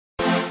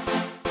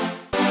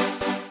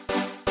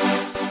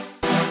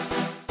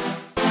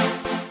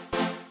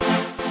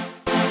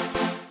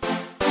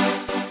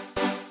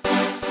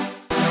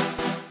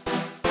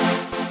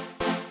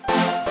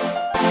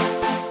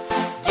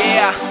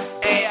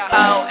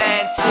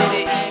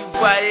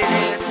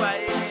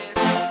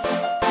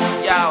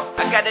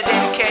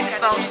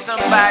song to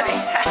somebody.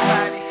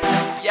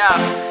 Yeah,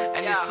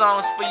 and this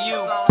song's for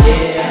you.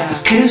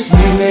 Excuse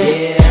me,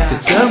 miss, to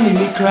tell me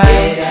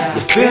cry.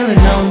 You're feeling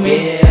on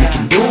me, you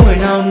can do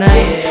it all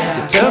night.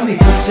 To tell me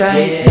come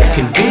tight, you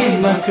can be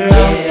my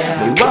girl.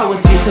 We walk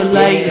with teeth to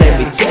light, let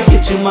me take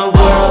you to my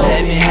world.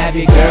 Let me have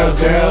you, girl,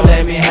 girl,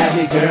 let me have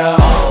you, girl.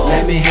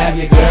 Let me have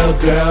you, girl,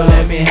 girl,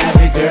 let me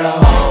have you, girl.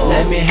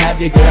 Let me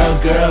have you, girl,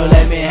 girl,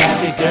 let me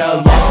have you,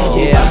 girl.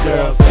 Yeah,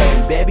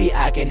 girlfriend, baby,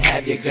 I can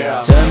have you, girl.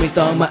 เธอไม่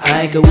ต้องมาอา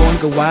ยกระวน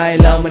กระวาย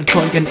เรามันค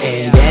นกันเอ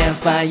ง Damn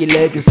fine you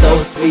looking so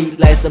sweet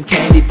like some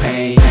candy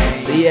paint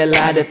See a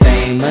lot of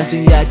things มันจึ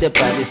งอยากจะ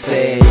ปฏิเส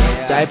ธ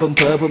ใจผมเ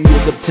พ้อผมอยู่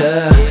กับเธอ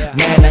แ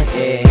ม่นางเอ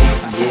ก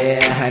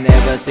Yeah I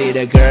never see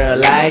the girl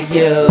like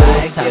you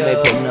ทำให้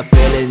ผมน่ะ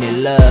feeling in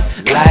love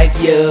like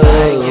you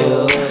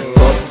พ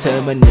บเธอ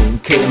มาหนึ่ง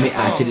คืนไม่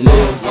อาจจะลื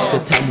มเธ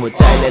อทำหัวใ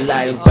จละลา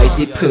ยลงไป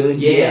ที่พื้น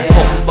Yeah ผ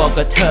มบอก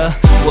กับเธอ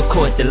ว่าโค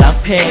ตรจะรัก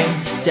เพลง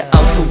จะเอ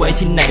าเธอไว้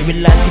ที่ไหนเว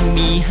ลาที่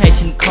มีให้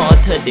ฉันขอ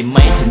เธอได้ไหม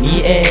เท่านี้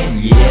เอง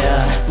Yeah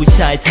ผู้ช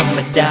ายธรรม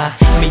ดา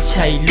ไม่ใ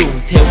ช่ลูก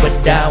เทว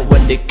ดาวั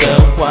นเด็กเกิ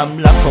นความ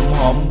รักผมห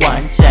อมหวา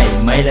นใจ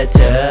ไหมล่ะเธ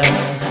อ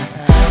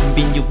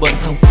บินอยู่บน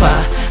ท้องฟ้า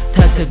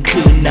ถ้าเธอ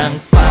คือนาง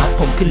ฟ้าผ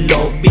มคือโล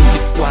บินจ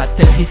ะกวาดเธ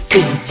อให้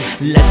สิ้น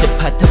และจะ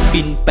พาเธอ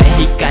บินไปใ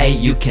ห้ไกล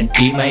You can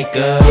be my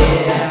girl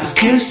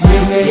Excuse me,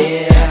 miss,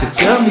 to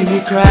tell me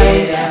cry.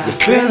 You're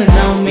feeling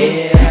on me,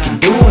 you can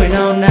do it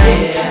all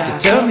night. To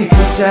tell me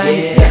come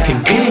tight, you can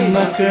be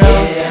my girl.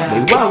 We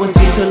walk with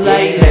teeth to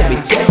light, let me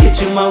take you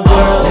to my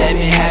world. Let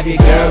me have you,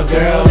 girl,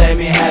 girl, let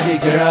me have you,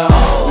 girl.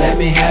 Let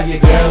me have you,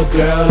 girl,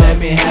 girl, let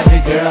me have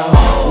you, girl.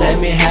 Let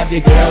me have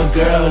you, girl,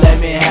 girl, let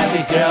me have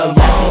you, girl.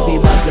 You can be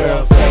my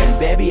girlfriend,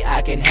 baby, I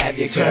can have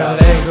you, เธอ girl.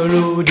 เองก็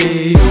รู้ดี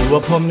อยู่ว่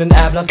าผมนั้นแอ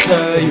บรักเธ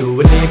ออยู่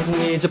วันนี้พรุ่ง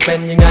นี้จะเป็น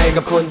ยังไง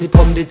กับคนที่ผ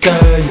มได้เจ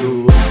ออยู่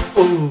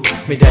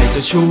ไม่ได้จ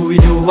ะชูวิ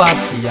ดูวับ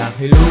อยากใ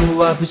ห้รู้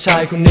ว่าผู้ชา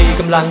ยคนนี้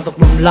กำลังตก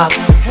หลุมรัก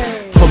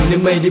ผมเนี่ย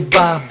ไม่ได้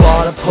บ้าบอ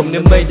และผมเ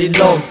นี่ยไม่ได้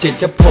โลกจิต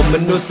แค่ผมม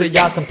นุษย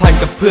สัมพันธ์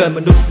กับเพื่อนม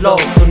นุษย์โล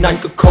กตัวนั้น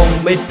ก็คง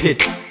ไม่ผิด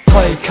ถ้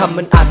อยคำ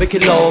มันอาจไม่แค่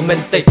โรแม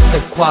นติกแต่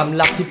ความ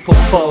รักที่ผม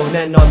โฟแ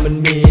น่นอนมัน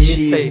มีมิ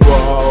ติ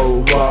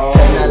เธ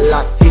อน่า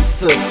รักที่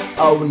สุด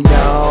Oh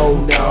no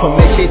ผมไ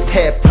ม่ใช่เท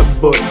พ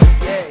บุตร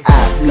แอ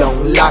บหลง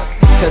รัก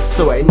เธอส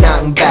วยนา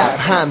งแบบ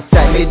ห้ามใจ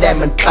ไม่ได้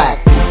มันแปลก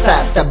แส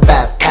บแต่แบ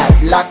บแอบ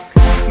รัก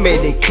ไม่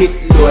ได้คิด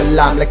ลวน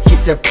ลามและคิด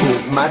จะผู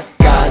กมัด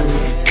กัน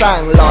สร้า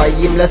งรอย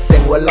ยิ้มและเสีย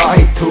งหัวเราะใ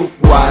ห้ทุก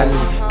วั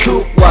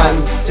น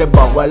จะบ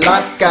อกว่ารั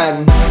กกัน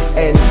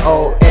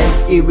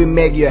N.O.N.E we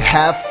make you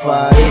have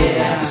fun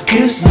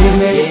Excuse me,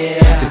 miss,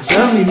 to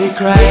tell me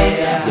cry.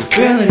 You're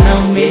feeling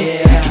on me,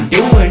 you can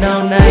do it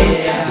all night.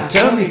 To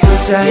tell me come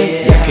tight,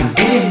 you can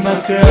be my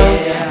girl.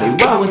 We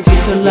walk with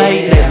teeth to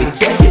light, let me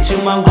take you to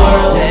my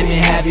world. Let me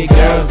have you,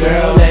 girl,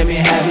 girl, let me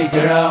have you,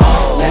 girl.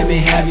 Let me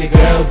have you,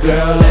 girl,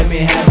 girl, let me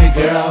have you,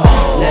 girl.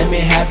 Let me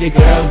have you,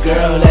 girl,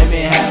 girl, let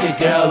me have you,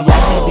 girl. You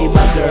can be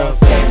my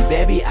girlfriend,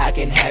 baby, I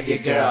can have you,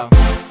 girl.